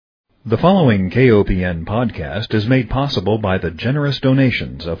The following KOPN podcast is made possible by the generous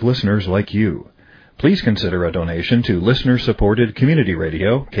donations of listeners like you. Please consider a donation to listener-supported community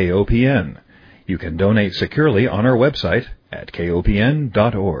radio, KOPN. You can donate securely on our website at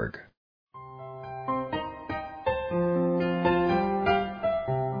kopn.org.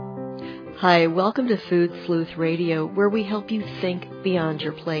 Hi, welcome to Food Sleuth Radio, where we help you think beyond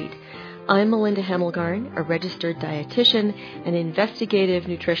your plate. I'm Melinda Hemmelgarn, a registered dietitian and investigative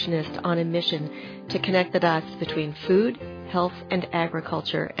nutritionist on a mission to connect the dots between food, health, and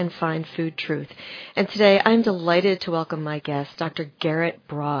agriculture and find food truth. And today I'm delighted to welcome my guest, Dr. Garrett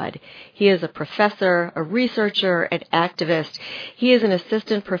Broad. He is a professor, a researcher, and activist. He is an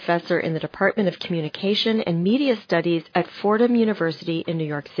assistant professor in the Department of Communication and Media Studies at Fordham University in New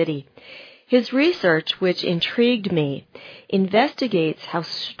York City. His research, which intrigued me, investigates how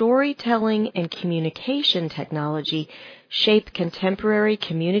storytelling and communication technology shape contemporary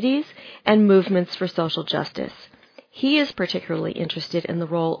communities and movements for social justice. He is particularly interested in the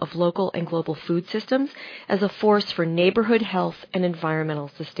role of local and global food systems as a force for neighborhood health and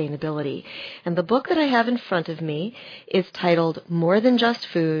environmental sustainability. And the book that I have in front of me is titled More Than Just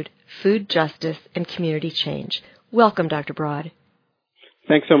Food, Food Justice and Community Change. Welcome, Dr. Broad.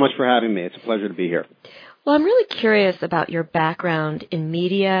 Thanks so much for having me. It's a pleasure to be here. Well, I'm really curious about your background in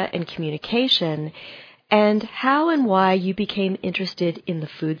media and communication and how and why you became interested in the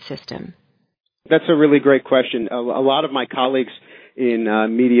food system. That's a really great question. A lot of my colleagues in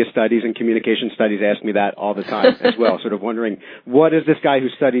media studies and communication studies ask me that all the time as well, sort of wondering, what does this guy who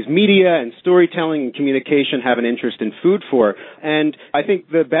studies media and storytelling and communication have an interest in food for? And I think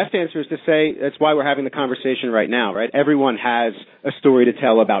the best answer is to say that's why we're having the conversation right now, right? Everyone has a story to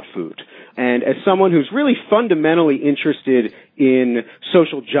tell about food. And as someone who's really fundamentally interested in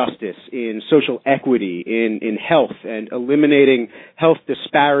social justice, in social equity, in health, and eliminating health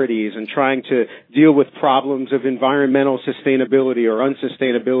disparities and trying to deal with problems of environmental sustainability or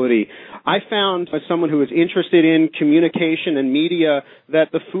unsustainability, I found, as someone who is interested in communication and media,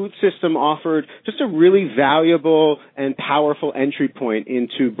 that the food system offered just a really valuable and powerful entry point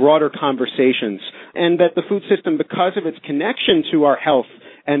into broader conversations, and that the food system, because of its connection to our health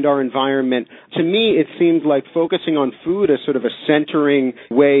and our environment, to me it seemed like focusing on food as sort of a centering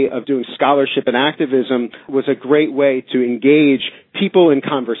way of doing scholarship and activism was a great way to engage people in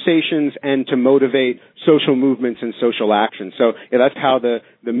conversations and to motivate social movements and social action. So that's how the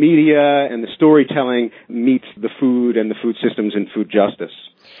media and the storytelling meets the food and the food systems and food justice.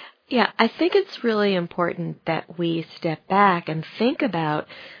 Yeah, I think it's really important that we step back and think about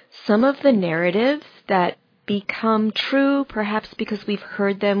some of the narratives that become true, perhaps because we've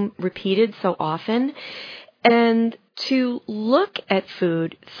heard them repeated so often, and to look at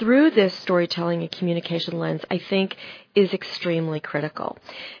food through this storytelling and communication lens, I think, is extremely critical.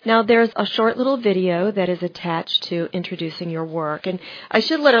 Now, there's a short little video that is attached to introducing your work, and I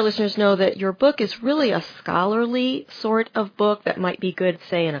should let our listeners know that your book is really a scholarly sort of book that might be good,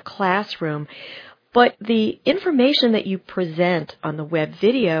 say, in a classroom, but the information that you present on the web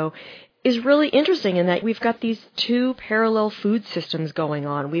video is really interesting in that we've got these two parallel food systems going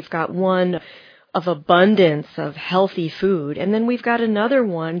on. We've got one of abundance of healthy food, and then we've got another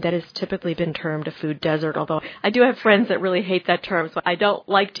one that has typically been termed a food desert, although I do have friends that really hate that term, so I don't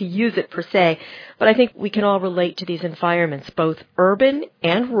like to use it per se. But I think we can all relate to these environments, both urban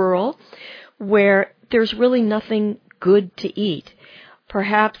and rural, where there's really nothing good to eat.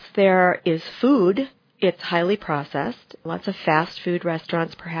 Perhaps there is food. It's highly processed, lots of fast food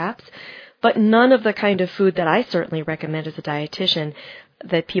restaurants perhaps, but none of the kind of food that I certainly recommend as a dietitian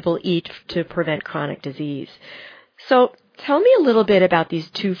that people eat to prevent chronic disease. So tell me a little bit about these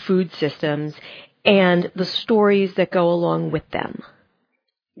two food systems and the stories that go along with them.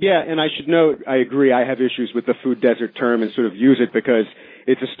 Yeah, and I should note, I agree, I have issues with the food desert term and sort of use it because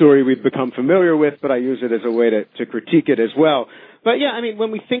it's a story we've become familiar with, but I use it as a way to critique it as well. But yeah, I mean,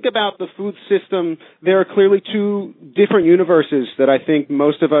 when we think about the food system, there are clearly two different universes that I think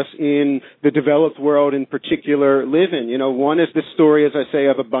most of us in the developed world in particular live in. You know, one is the story, as I say,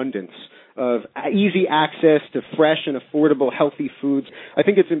 of abundance, of easy access to fresh and affordable healthy foods. I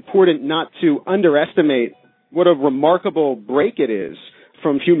think it's important not to underestimate what a remarkable break it is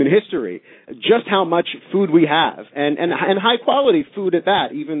from human history, just how much food we have, and high quality food at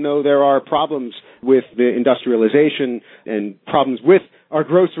that, even though there are problems with the industrialization and problems with our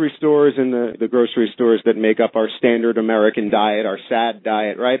grocery stores and the grocery stores that make up our standard American diet, our SAD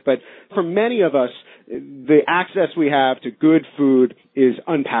diet, right? But for many of us, the access we have to good food is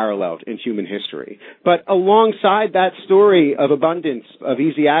unparalleled in human history. But alongside that story of abundance, of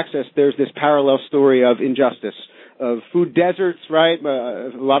easy access, there's this parallel story of injustice, of food deserts, right?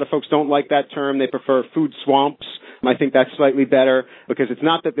 A lot of folks don't like that term. They prefer food swamps. I think that's slightly better because it's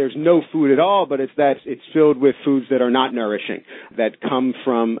not that there's no food at all, but it's that it's filled with foods that are not nourishing, that come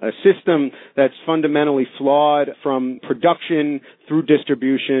from a system that's fundamentally flawed from production through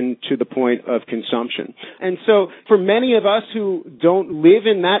distribution to the point of consumption. And so for many of us who don't live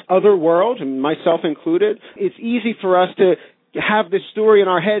in that other world, and myself included, it's easy for us to have this story in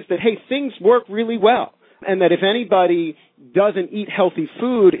our heads that, hey, things work really well. And that if anybody doesn't eat healthy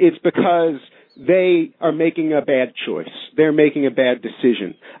food, it's because they are making a bad choice. They're making a bad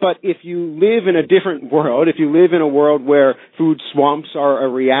decision. But if you live in a different world, if you live in a world where food swamps are a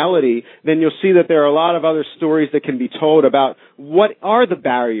reality, then you'll see that there are a lot of other stories that can be told about what are the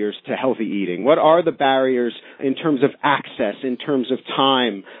barriers to healthy eating? What are the barriers in terms of access, in terms of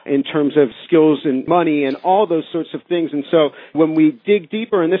time, in terms of skills and money and all those sorts of things. And so when we dig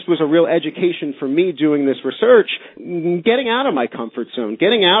deeper, and this was a real education for me doing this research, getting out of my comfort zone,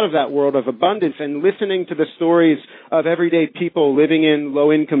 getting out of that world of abundance and listening to the stories of everyday people living in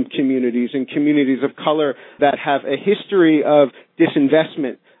low-income communities and communities of color that have a history of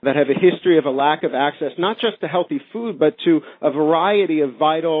disinvestment, that have a history of a lack of access, not just to healthy food, but to a variety of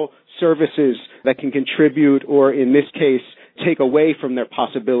vital services that can contribute or, in this case, take away from their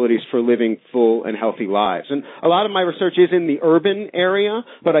possibilities for living full and healthy lives. And a lot of my research is in the urban area,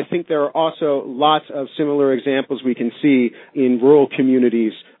 but I think there are also lots of similar examples we can see in rural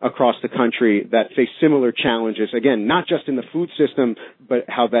communities across the country that face similar challenges. Again, not just in the food system, but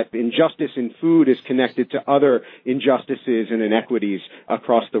how that injustice in food is connected to other injustices and inequities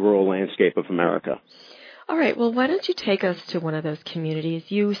across the rural landscape of America. All right. Well, why don't you take us to one of those communities?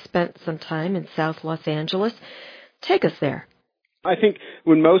 You spent some time in South Los Angeles. Take us there. I think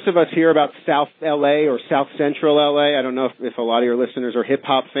when most of us hear about South LA or South Central LA, I don't know if a lot of your listeners are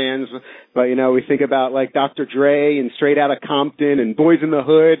hip-hop fans, but, we think about like Dr. Dre and Straight Outta Compton and Boys in the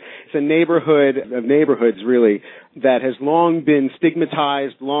Hood. It's a neighborhood of neighborhoods, really, that has long been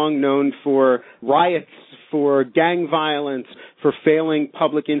stigmatized, long known for riots, for gang violence, for failing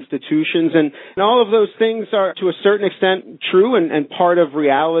public institutions. And all of those things are, to a certain extent, true and part of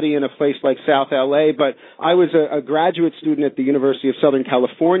reality in a place like South LA. But I was a graduate student at the University of Southern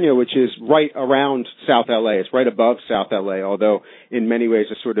California, which is right around South LA. It's right above South LA, although in many ways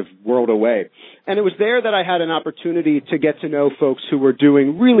a sort of world away. And it was there that I had an opportunity to get to know folks who were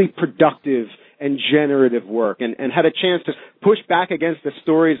doing really productive and generative work and had a chance to push back against the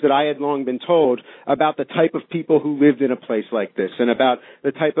stories that I had long been told about the type of people who lived in a place like this and about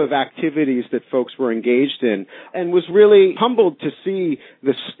the type of activities that folks were engaged in, and was really humbled to see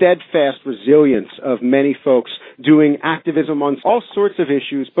the steadfast resilience of many folks doing activism on all sorts of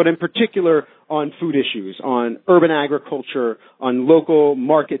issues, but in particular on food issues, on urban agriculture, on local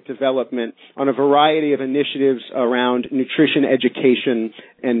market development, on a variety of initiatives around nutrition education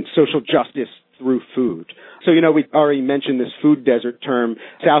and social justice through food. So, we already mentioned this food desert term.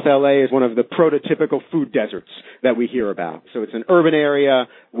 South LA is one of the prototypical food deserts that we hear about. So it's an urban area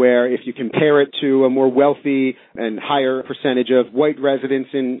where if you compare it to a more wealthy and higher percentage of white residents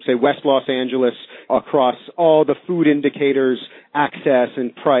in, say, West Los Angeles, across all the food indicators, access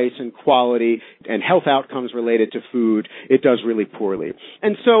and price and quality and health outcomes related to food, it does really poorly.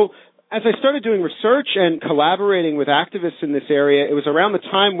 And so as I started doing research and collaborating with activists in this area, it was around the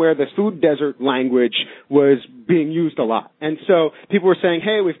time where the food desert language was being used a lot. And so people were saying,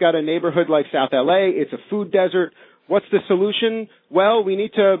 hey, we've got a neighborhood like South LA, it's a food desert. What's the solution? Well, we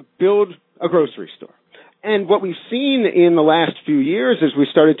need to build a grocery store. And what we've seen in the last few years as we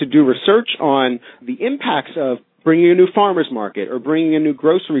started to do research on the impacts of bringing a new farmer's market or bringing a new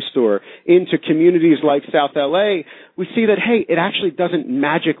grocery store into communities like South LA, we see that, hey, it actually doesn't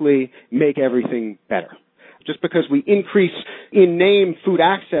magically make everything better. Just because we increase in name food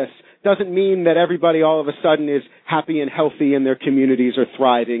access doesn't mean that everybody all of a sudden is happy and healthy and their communities are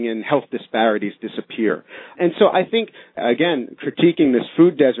thriving and health disparities disappear. And so I think, again, critiquing this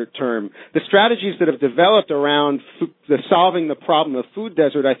food desert term, the strategies that have developed around solving the problem of food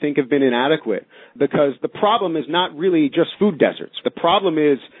desert, I think, have been inadequate because the problem is not really just food deserts. The problem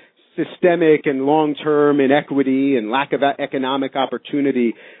is systemic and long-term inequity and lack of economic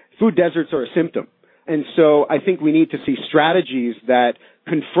opportunity. Food deserts are a symptom. And so I think we need to see strategies that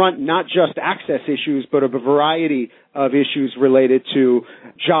confront not just access issues, but a variety of issues related to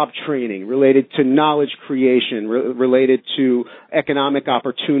job training, related to knowledge creation, related to economic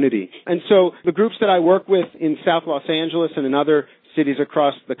opportunity. And so the groups that I work with in South Los Angeles and in other cities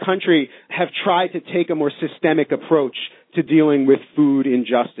across the country have tried to take a more systemic approach to dealing with food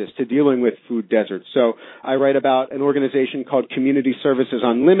injustice, to dealing with food deserts. So I write about an organization called Community Services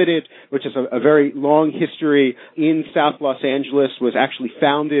Unlimited, which is a very long history in South Los Angeles, was actually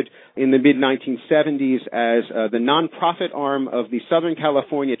founded in the mid-1970s as the nonprofit arm of the Southern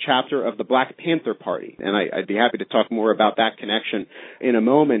California chapter of the Black Panther Party. And I'd be happy to talk more about that connection in a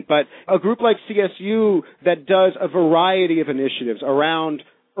moment. But a group like CSU that does a variety of initiatives around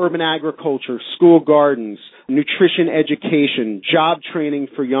urban agriculture, school gardens, nutrition education, job training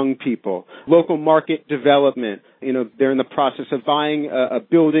for young people, local market development. They're in the process of buying a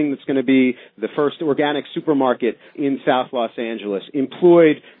building that's going to be the first organic supermarket in South Los Angeles,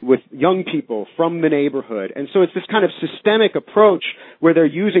 employed with young people from the neighborhood. And so it's this kind of systemic approach where they're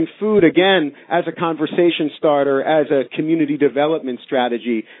using food, again, as a conversation starter, as a community development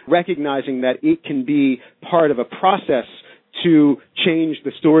strategy, recognizing that it can be part of a process to change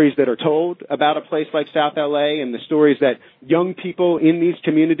the stories that are told about a place like South LA and the stories that young people in these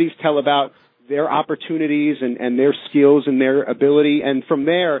communities tell about their opportunities and their skills and their ability, and from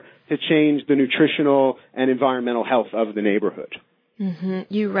there to change the nutritional and environmental health of the neighborhood. Mm-hmm.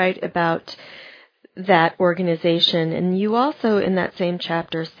 You write about that organization, and you also in that same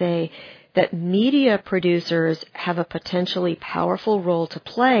chapter say that media producers have a potentially powerful role to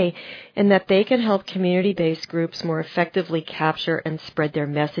play in that they can help community-based groups more effectively capture and spread their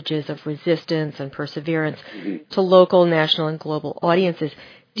messages of resistance and perseverance to local, national, and global audiences.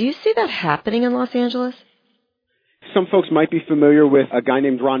 Do you see that happening in Los Angeles? Some folks might be familiar with a guy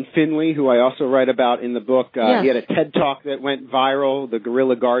named Ron Finley, who I also write about in the book. Yes. He had a TED Talk that went viral, the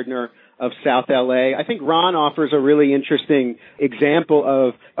Guerrilla Gardener of South LA. I think Ron offers a really interesting example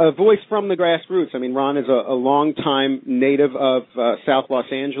of a voice from the grassroots. I mean, Ron is a longtime native of South Los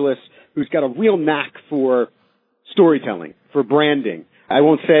Angeles who's got a real knack for storytelling, for branding. I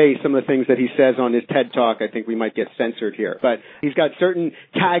won't say some of the things that he says on his TED Talk. I think we might get censored here. But he's got certain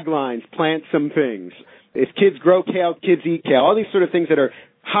taglines, plant some things. If kids grow kale, kids eat kale. All these sort of things that are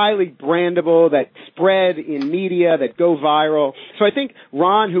highly brandable, that spread in media, that go viral. So I think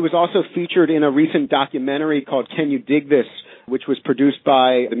Ron, who was also featured in a recent documentary called Can You Dig This?, which was produced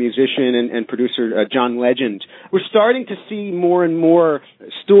by the musician and producer John Legend, we're starting to see more and more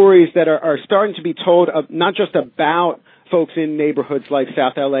stories that are starting to be told not just about folks in neighborhoods like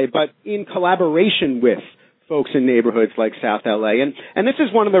South LA, but in collaboration with folks in neighborhoods like South LA. And this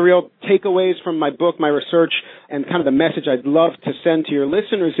is one of the real takeaways from my book, my research, and kind of the message I'd love to send to your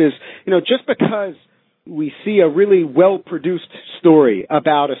listeners is, just because we see a really well-produced story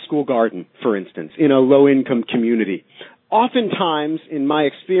about a school garden, for instance, in a low-income community, oftentimes, in my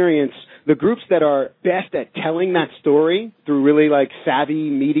experience, the groups that are best at telling that story through really savvy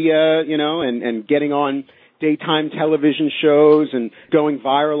media, and getting on daytime television shows and going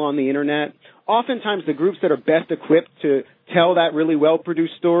viral on the internet, oftentimes the groups that are best equipped to tell that really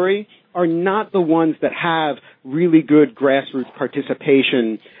well-produced story are not the ones that have really good grassroots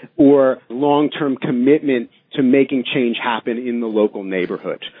participation or long-term commitment to making change happen in the local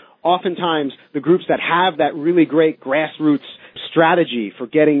neighborhood. Oftentimes, the groups that have that really great grassroots strategy for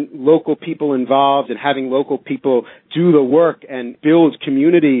getting local people involved and having local people do the work and build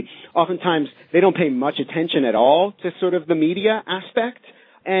community, oftentimes they don't pay much attention at all to sort of the media aspect.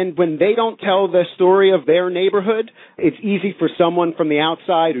 And when they don't tell the story of their neighborhood, it's easy for someone from the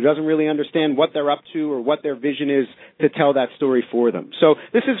outside who doesn't really understand what they're up to or what their vision is to tell that story for them. So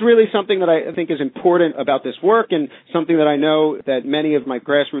this is really something that I think is important about this work, and something that I know that many of my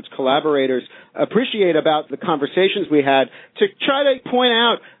grassroots collaborators appreciate about the conversations we had, to try to point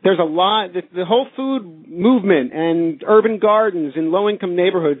out there's a lot, the whole food movement and urban gardens in low-income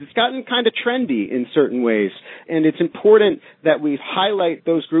neighborhoods, it's gotten kind of trendy in certain ways. And it's important that we highlight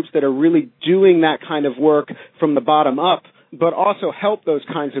those groups that are really doing that kind of work from the bottom up, but also help those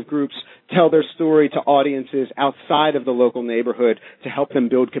kinds of groups tell their story to audiences outside of the local neighborhood to help them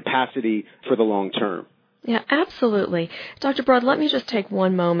build capacity for the long term. Yeah, absolutely. Dr. Broad, let me just take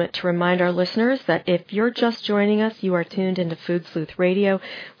one moment to remind our listeners that if you're just joining us, you are tuned into Food Sleuth Radio,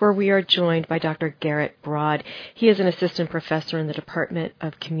 where we are joined by Dr. Garrett Broad. He is an assistant professor in the Department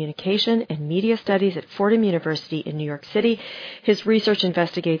of Communication and Media Studies at Fordham University in New York City. His research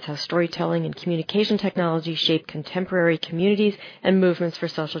investigates how storytelling and communication technology shape contemporary communities and movements for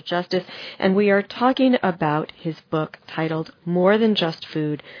social justice. And we are talking about his book titled More Than Just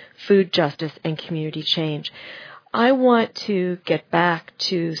Food, Food Justice and Community Change. I want to get back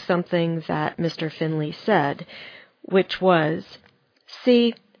to something that Mr. Finley said, which was,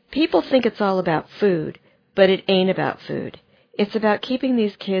 see, people think it's all about food, but it ain't about food. It's about keeping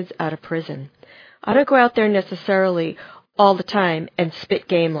these kids out of prison. I don't go out there necessarily all the time and spit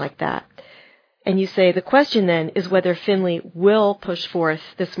game like that. And you say the question then is whether Finley will push forth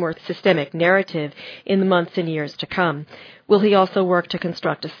this more systemic narrative in the months and years to come. Will he also work to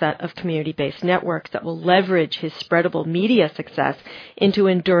construct a set of community-based networks that will leverage his spreadable media success into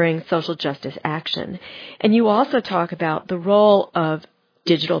enduring social justice action? And you also talk about the role of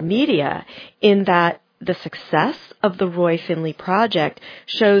digital media in that the success of the Roy Finley Project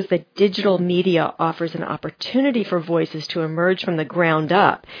shows that digital media offers an opportunity for voices to emerge from the ground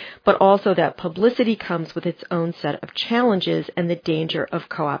up, but also that publicity comes with its own set of challenges and the danger of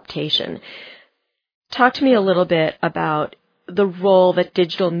co-optation. Talk to me a little bit about the role that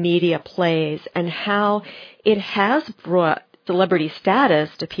digital media plays and how it has brought celebrity status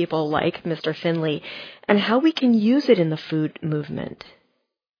to people like Mr. Finley and how we can use it in the food movement.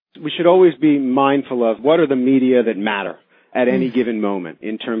 We should always be mindful of what are the media that matter at any given moment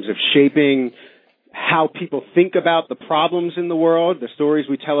in terms of shaping how people think about the problems in the world, the stories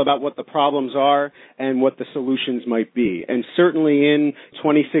we tell about what the problems are, and what the solutions might be. And certainly in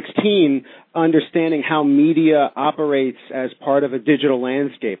 2016, understanding how media operates as part of a digital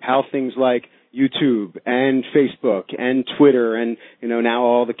landscape, how things like YouTube and Facebook and Twitter and, now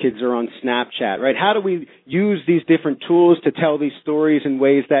all the kids are on Snapchat, right? How do we use these different tools to tell these stories in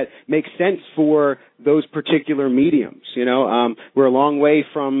ways that make sense for those particular mediums? We're a long way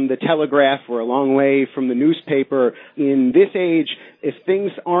from the telegraph. We're a long way from the newspaper. In this age, if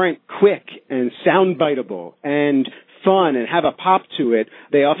things aren't quick and soundbiteable and fun and have a pop to it,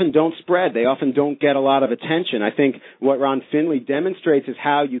 they often don't spread. They often don't get a lot of attention. I think what Ron Finley demonstrates is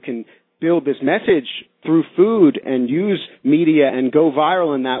how you can build this message through food and use media and go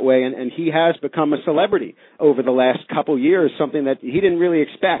viral in that way. And he has become a celebrity over the last couple years, something that he didn't really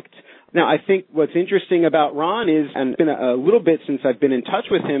expect. Now, I think what's interesting about Ron is, and it's been a little bit since I've been in touch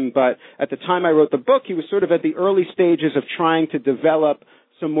with him, but at the time I wrote the book, he was sort of at the early stages of trying to develop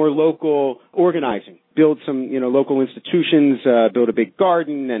some more local organizing, build some, local institutions, build a big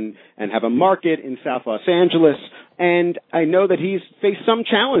garden and have a market in South Los Angeles. And I know that he's faced some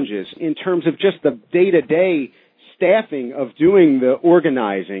challenges in terms of just the day-to-day staffing of doing the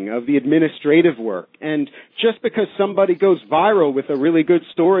organizing, of the administrative work. And just because somebody goes viral with a really good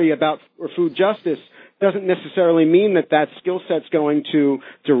story about food justice doesn't necessarily mean that that skill set's going to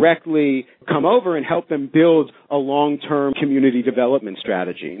directly come over and help them build a long-term community development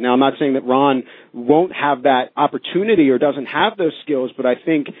strategy. Now, I'm not saying that Ron won't have that opportunity or doesn't have those skills, but I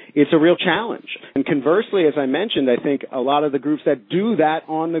think it's a real challenge. And conversely, as I mentioned, I think a lot of the groups that do that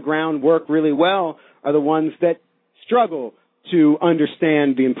on-the-ground work really well are the ones that struggle to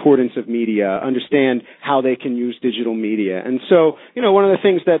understand the importance of media, understand how they can use digital media. And so, one of the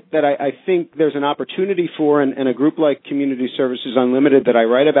things that I think there's an opportunity for, and a group like Community Services Unlimited that I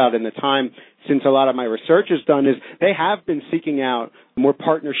write about in the time since a lot of my research is done, is they have been seeking out more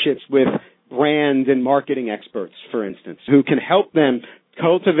partnerships with brand and marketing experts, for instance, who can help them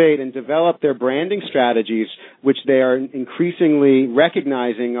cultivate and develop their branding strategies, which they are increasingly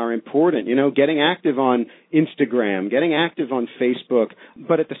recognizing are important. Getting active on Instagram, getting active on Facebook,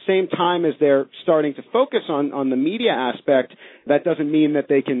 but at the same time as they're starting to focus on the media aspect, that doesn't mean that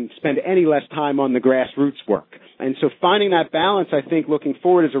they can spend any less time on the grassroots work. And so finding that balance, I think, looking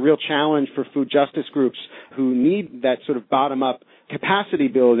forward is a real challenge for food justice groups who need that sort of bottom-up capacity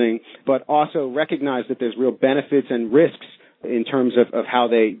building, but also recognize that there's real benefits and risks in terms of how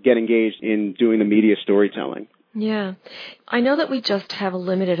they get engaged in doing the media storytelling. Yeah. I know that we just have a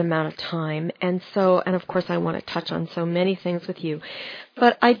limited amount of time, and of course I want to touch on so many things with you,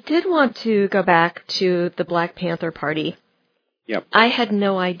 but I did want to go back to the Black Panther Party. Yep. I had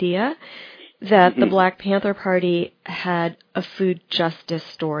no idea that the Black Panther Party had a food justice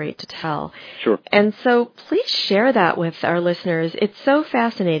story to tell. Sure. And so please share that with our listeners. It's so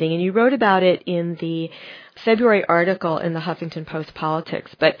fascinating, and you wrote about it in the February article in the Huffington Post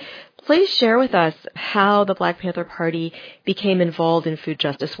Politics, but please share with us how the Black Panther Party became involved in food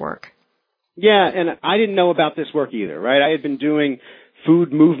justice work. Yeah, and I didn't know about this work either, right? I had been doing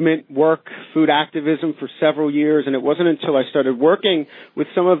food movement work, food activism for several years, and it wasn't until I started working with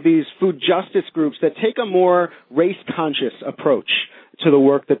some of these food justice groups that take a more race-conscious approach to the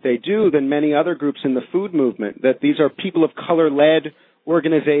work that they do than many other groups in the food movement, that these are people of color-led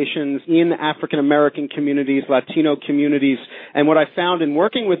organizations in African American communities, Latino communities, and what I found in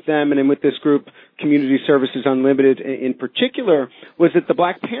working with them and with this group, Community Services Unlimited in particular, was that the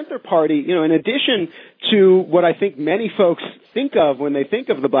Black Panther Party, in addition to what I think many folks think of when they think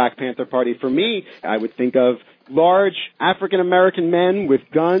of the Black Panther Party, for me, I would think of large African American men with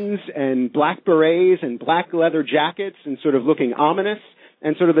guns and black berets and black leather jackets and sort of looking ominous.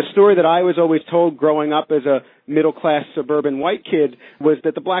 And sort of the story that I was always told growing up as a middle-class suburban white kid was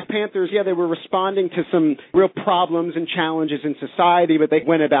that the Black Panthers, they were responding to some real problems and challenges in society, but they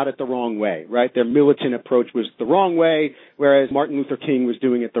went about it the wrong way, right? Their militant approach was the wrong way, whereas Martin Luther King was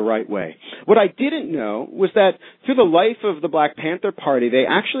doing it the right way. What I didn't know was that through the life of the Black Panther Party, they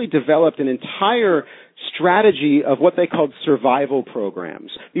actually developed an entire strategy of what they called survival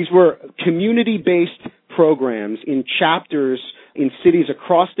programs. These were community-based programs in chapters in cities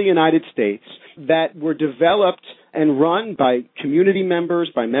across the United States that were developed and run by community members,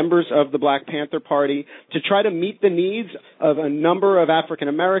 by members of the Black Panther Party, to try to meet the needs of a number of African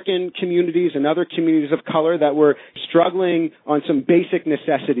American communities and other communities of color that were struggling on some basic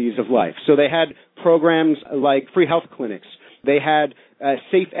necessities of life. So they had programs like free health clinics. They had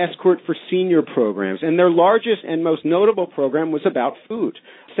safe escort for senior programs. And their largest and most notable program was about food.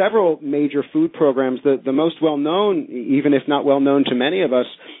 Several major food programs, the most well-known, even if not well-known to many of us,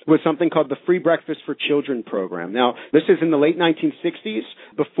 was something called the Free Breakfast for Children program. Now, this is in the late 1960s,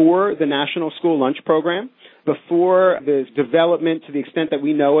 before the National School Lunch Program, before the development, to the extent that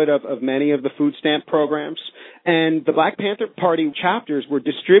we know it, of many of the food stamp programs. And the Black Panther Party chapters were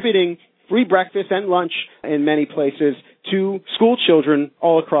distributing free breakfast and lunch in many places to school children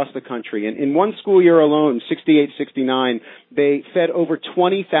all across the country. And in one school year alone, 68-69, they fed over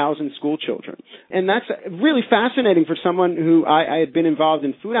 20,000 school children. And that's really fascinating for someone who I had been involved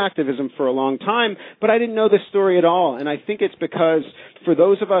in food activism for a long time, but I didn't know this story at all. And I think it's because for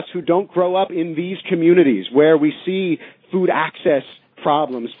those of us who don't grow up in these communities where we see food access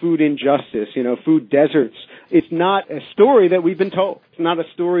problems, food injustice, food deserts, it's not a story that we've been told. It's not a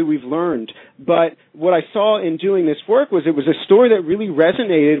story we've learned. But what I saw in doing this work was it was a story that really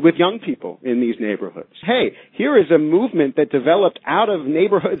resonated with young people in these neighborhoods. Hey, here is a movement that developed out of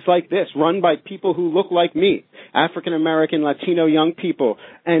neighborhoods like this, run by people who look like me, African American, Latino young people,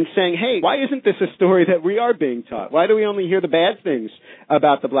 and saying, hey, why isn't this a story that we are being taught? Why do we only hear the bad things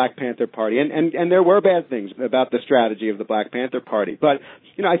about the Black Panther Party? And there were bad things about the strategy of the Black Panther Party. But,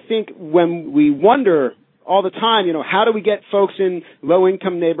 I think when we wonder all the time, how do we get folks in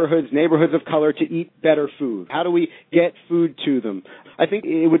low-income neighborhoods of color to eat better food? How do we get food to them? I think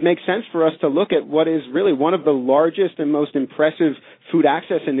it would make sense for us to look at what is really one of the largest and most impressive food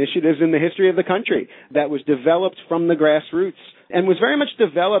access initiatives in the history of the country that was developed from the grassroots and was very much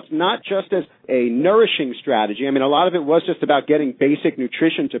developed not just as a nourishing strategy. I mean, a lot of it was just about getting basic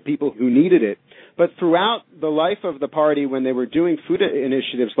nutrition to people who needed it. But throughout the life of the party, when they were doing food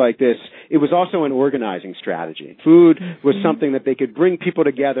initiatives like this, it was also an organizing strategy. Food was something that they could bring people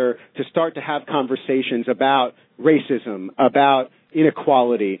together to start to have conversations about racism, about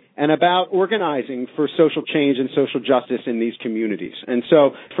inequality, and about organizing for social change and social justice in these communities. And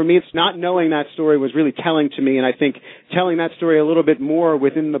so, for me, it's not knowing that story was really telling to me, and I think telling that story a little bit more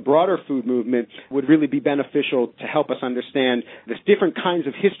within the broader food movement would really be beneficial to help us understand the different kinds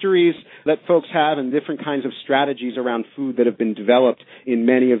of histories that folks have and different kinds of strategies around food that have been developed in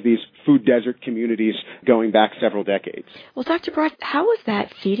many of these food desert communities going back several decades. Well, Dr. Broad, how was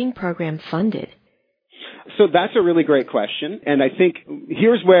that feeding program funded? So that's a really great question, and I think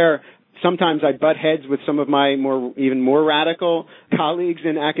here's where sometimes I butt heads with some of my even more radical colleagues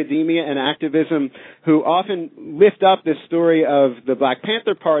in academia and activism who often lift up this story of the Black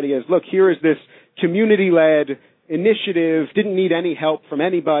Panther Party as, look, here is this community-led initiative, didn't need any help from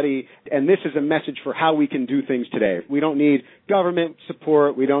anybody, and this is a message for how we can do things today. We don't need government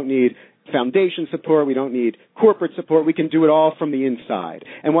support, we don't need foundation support, we don't need corporate support, we can do it all from the inside.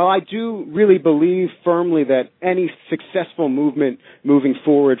 And while I do really believe firmly that any successful movement moving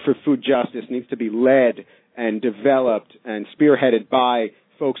forward for food justice needs to be led and developed and spearheaded by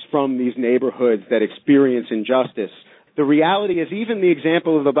folks from these neighborhoods that experience injustice, the reality is, even the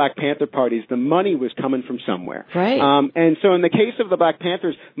example of the Black Panther parties, the money was coming from somewhere. Right. And so in the case of the Black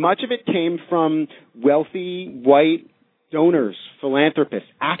Panthers, much of it came from wealthy, white donors, philanthropists,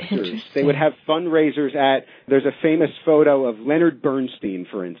 actors. They would have fundraisers there's a famous photo of Leonard Bernstein,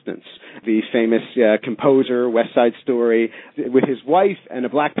 for instance, the famous composer, West Side Story, with his wife and a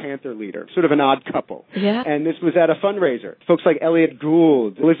Black Panther leader, sort of an odd couple. Yeah. And this was at a fundraiser. Folks like Elliot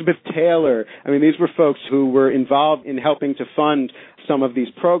Gould, Elizabeth Taylor, these were folks who were involved in helping to fund some of these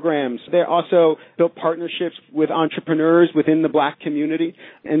programs. They also built partnerships with entrepreneurs within the Black community.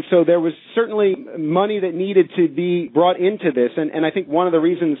 And so there was certainly money that needed to be brought into this. And I think one of the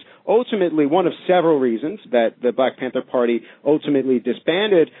reasons, ultimately, one of several reasons that the Black Panther Party ultimately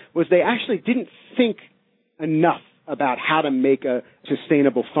disbanded was they actually didn't think enough about how to make a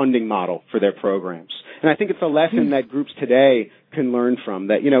sustainable funding model for their programs. And I think it's a lesson that groups today can learn from,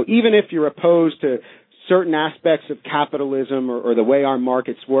 that, even if you're opposed to certain aspects of capitalism or the way our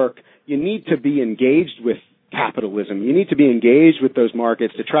markets work, you need to be engaged with capitalism. You need to be engaged with those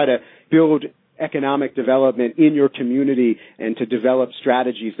markets to try to build economic development in your community and to develop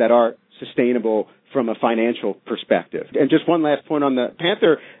strategies that are sustainable from a financial perspective. And just one last point on the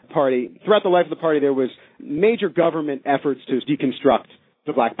Panther Party. Throughout the life of the party, there was major government efforts to deconstruct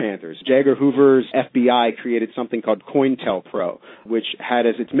the Black Panthers. J. Edgar Hoover's FBI created something called COINTELPRO, which had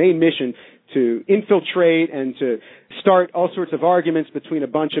as its main mission to infiltrate and to start all sorts of arguments between a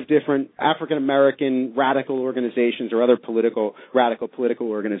bunch of different African-American radical organizations or other radical political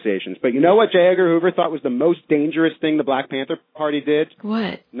organizations. But you know what J. Edgar Hoover thought was the most dangerous thing the Black Panther Party did?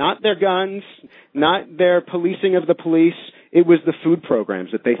 What? Not their guns, not their policing of the police. It was the food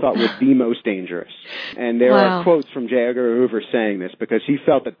programs that they thought were the most dangerous. And there are quotes from J. Edgar Hoover saying this because he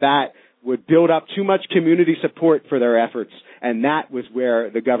felt that would build up too much community support for their efforts. And that was where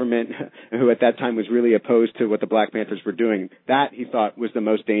the government, who at that time was really opposed to what the Black Panthers were doing, that he thought was the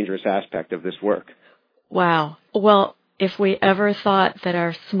most dangerous aspect of this work. Wow. Well, if we ever thought that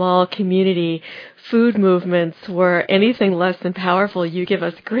our small community food movements were anything less than powerful, you give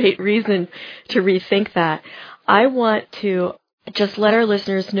us great reason to rethink that. I want to just let our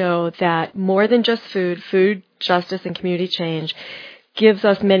listeners know that more than just food justice and community change gives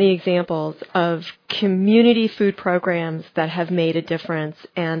us many examples of community food programs that have made a difference,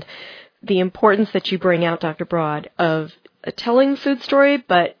 and the importance that you bring out, Dr. Broad, of telling the food story,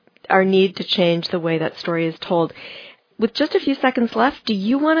 but our need to change the way that story is told. With just a few seconds left, do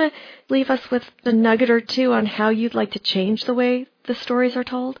you want to leave us with a nugget or two on how you'd like to change the way the stories are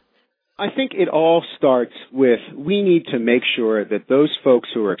told? I think it all starts with we need to make sure that those folks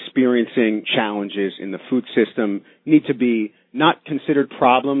who are experiencing challenges in the food system need to be not considered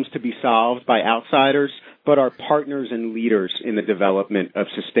problems to be solved by outsiders, but are partners and leaders in the development of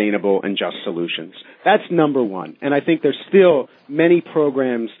sustainable and just solutions. That's number one. And I think there's still many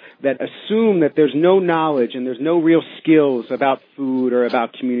programs that assume that there's no knowledge and there's no real skills about food or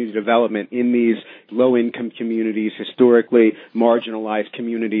about community development in these low-income communities, historically marginalized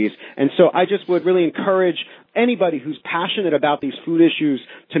communities. And so I just would really encourage anybody who's passionate about these food issues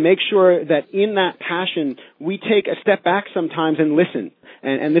to make sure that in that passion we take a step back sometimes and listen.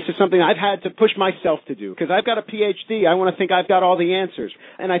 And this is something I've had to push myself to do because I've got a PhD. I want to think I've got all the answers.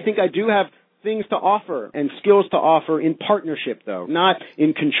 And I think I do have things to offer and skills to offer in partnership, though, not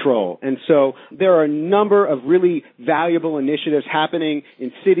in control. And so there are a number of really valuable initiatives happening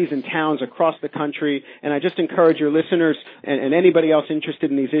in cities and towns across the country. And I just encourage your listeners and anybody else interested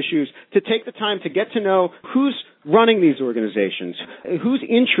in these issues to take the time to get to know who's running these organizations, whose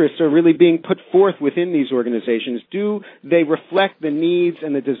interests are really being put forth within these organizations. Do they reflect the needs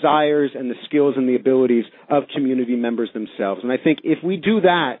and the desires and the skills and the abilities of community members themselves? And I think if we do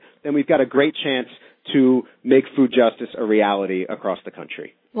that, then we've got a great chance to make food justice a reality across the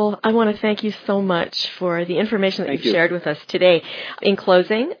country. Well, I want to thank you so much for the information that you've shared with us today. In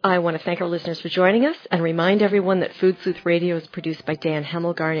closing, I want to thank our listeners for joining us and remind everyone that Food Sleuth Radio is produced by Dan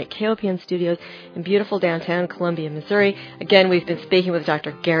Hemmelgarn at KOPN Studios in beautiful downtown Columbia, Missouri. Again, we've been speaking with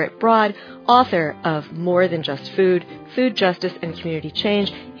Dr. Garrett Broad, author of More Than Just Food, Food Justice and Community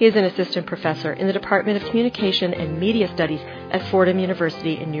Change. He is an assistant professor in the Department of Communication and Media Studies at Fordham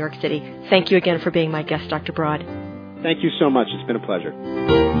University in New York City. Thank you again for being my guest, Dr. Broad. Thank you so much. It's been a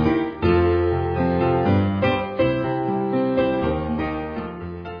pleasure.